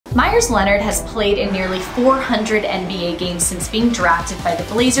Meyers Leonard has played in nearly 400 NBA games since being drafted by the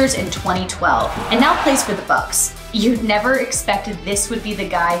Blazers in 2012, and now plays for the Bucks. You'd never expected this would be the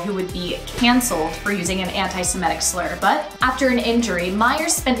guy who would be canceled for using an anti-Semitic slur, but after an injury,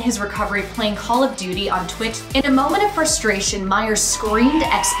 Meyers spent his recovery playing Call of Duty on Twitch. In a moment of frustration, Meyers screamed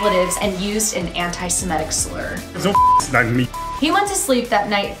expletives and used an anti-Semitic slur. He went to sleep that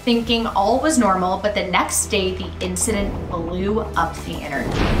night thinking all was normal, but the next day the incident blew up the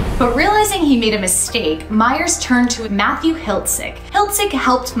internet. But realizing he made a mistake, Meyers turned to Matthew Hiltzik. Hiltzik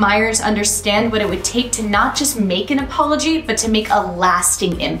helped Meyers understand what it would take to not just make an apology, but to make a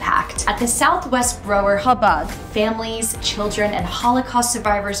lasting impact. At the Southwest Brower Chabad, families, children, and Holocaust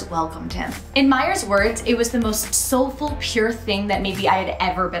survivors welcomed him. In Meyers' words, it was the most soulful, pure thing that maybe I had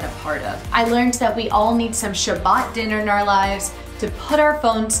ever been a part of. I learned that we all need some Shabbat dinner in our lives, to put our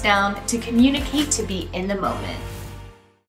phones down, to communicate, to be in the moment.